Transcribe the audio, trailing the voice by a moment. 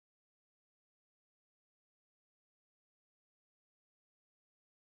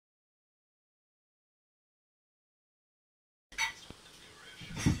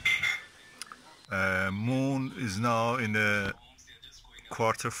Moon is now in the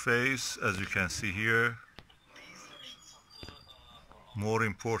quarter phase, as you can see here. More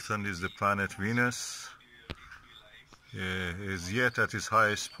important is the planet Venus. Is yet at its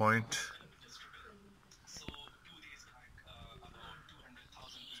highest point. It's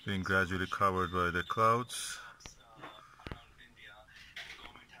being gradually covered by the clouds.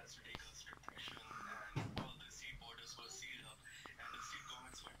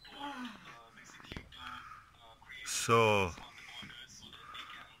 So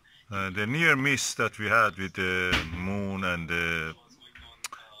the near miss that we had with the moon and the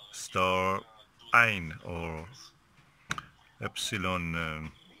star ๊eɪn or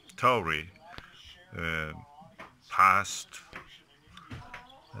Epsilon Tauri passed.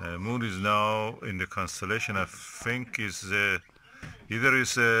 Moon is now in the constellation, I think is either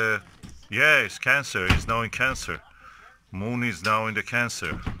is yeah, it's Cancer. It's now in Cancer. Moon is now in the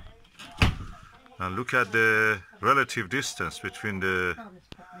Cancer. And look at the relative distance between the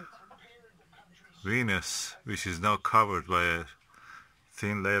Venus, which is now covered by a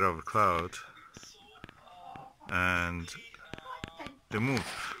thin layer of cloud, and the moon.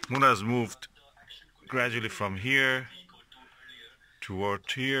 Moon has moved gradually from here toward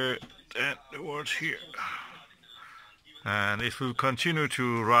here and toward here, and it will continue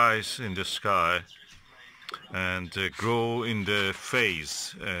to rise in the sky and grow in the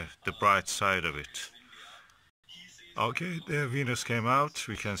phase, the bright side of it. Okay, the Venus came out.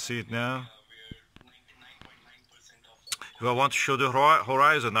 We can see it now. If I want to show the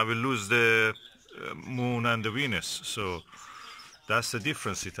horizon, I will lose the moon and the Venus. So that's the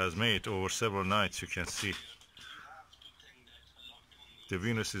difference it has made over several nights. You can see the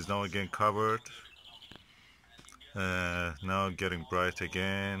Venus is now again covered, now getting bright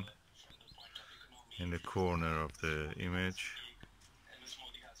again in the corner of the image.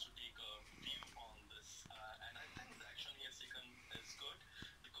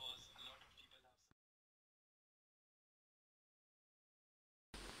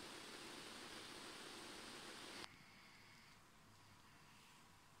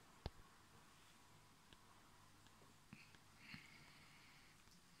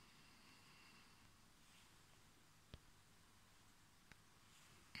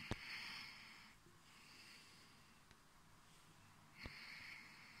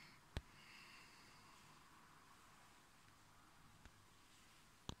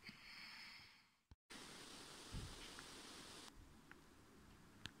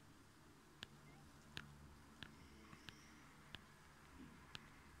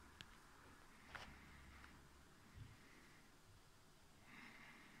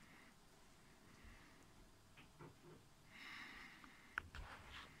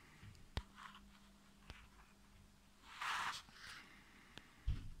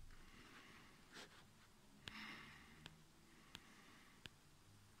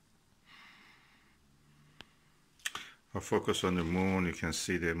 I focus on the moon. You can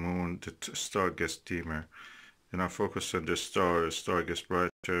see the moon, the star gets dimmer. Then I focus on the star gets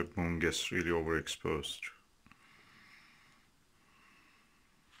brighter, moon gets really overexposed.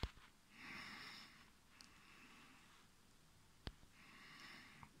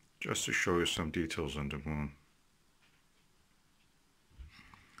 Just to show you some details on the moon.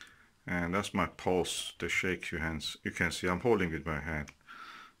 And that's my pulse, the shake you can see I'm holding with my hand.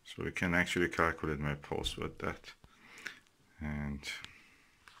 So we can actually calculate my pulse with that. And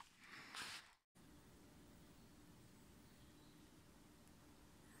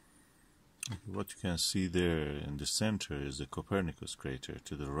what you can see there in the center is the Copernicus crater.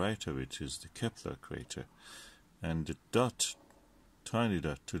 To the right of it is the Kepler crater. And the dot, tiny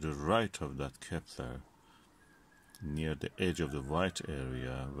dot to the right of that Kepler, near the edge of the white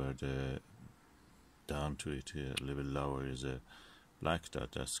area, where the down to it a little lower is a black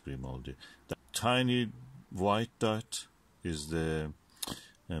dot, that's Grimaldi. That tiny white dot is the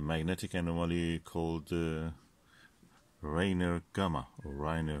magnetic anomaly called Rainer Gamma or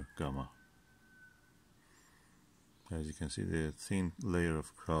Rainer Gamma. As you can see, the thin layer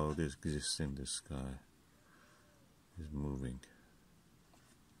of cloud exists in the sky. It's moving.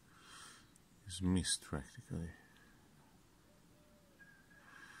 It's mist practically.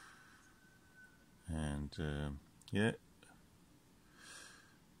 And yeah,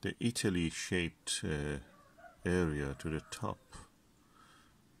 the Italy-shaped area to the top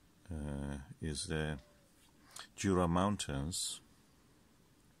is the Jura Mountains,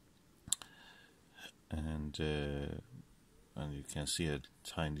 and you can see a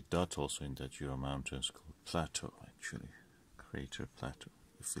tiny dot also in that Jura Mountains called Plato, actually, crater Plato,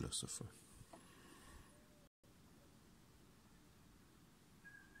 the philosopher.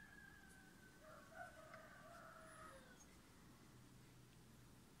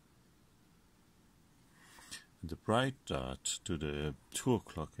 The bright dot to the 2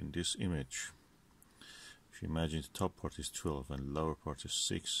 o'clock in this image, if you imagine the top part is 12 and lower part is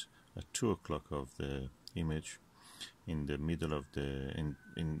 6, at 2 o'clock of the image, in the middle of the,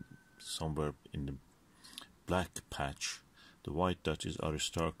 in somewhere in the black patch, the white dot is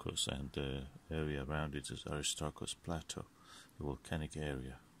Aristarchus, and the area around it is Aristarchus Plateau, the volcanic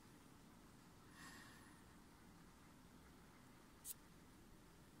area.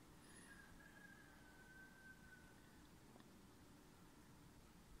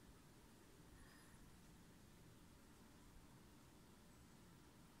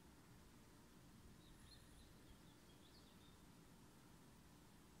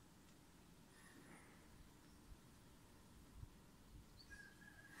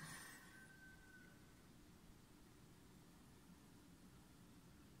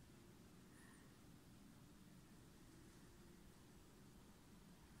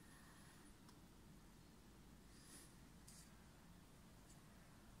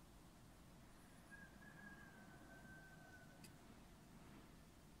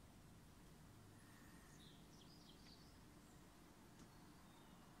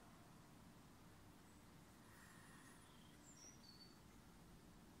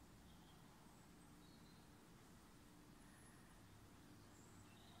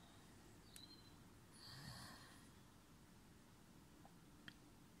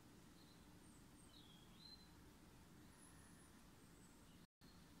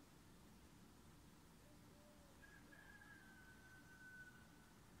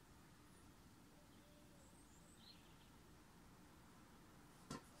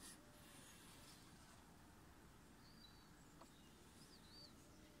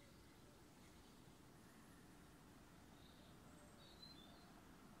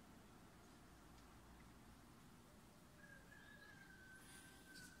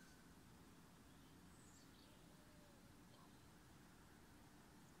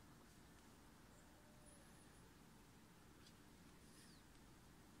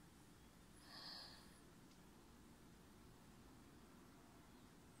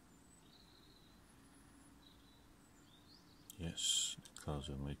 Yes, the clouds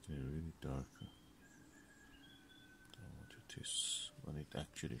are making it really darker than what it is, what it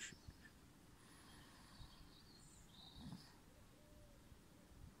actually should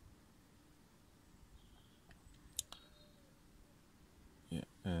be. Yeah,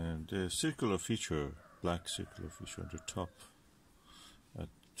 and the circular feature, black circular feature on the top at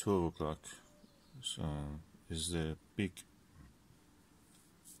 12 o'clock is the big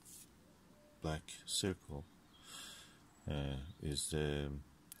black circle. Is the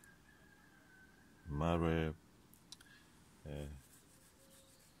Mare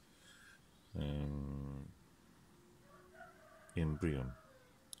Imbrium,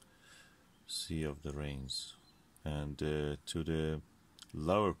 Sea of the Rains, and to the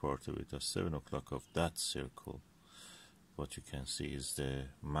lower part of it, at 7 o'clock of that circle, what you can see is the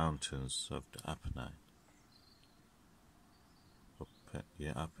mountains of the Apennine.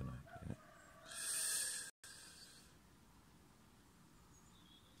 Apennine.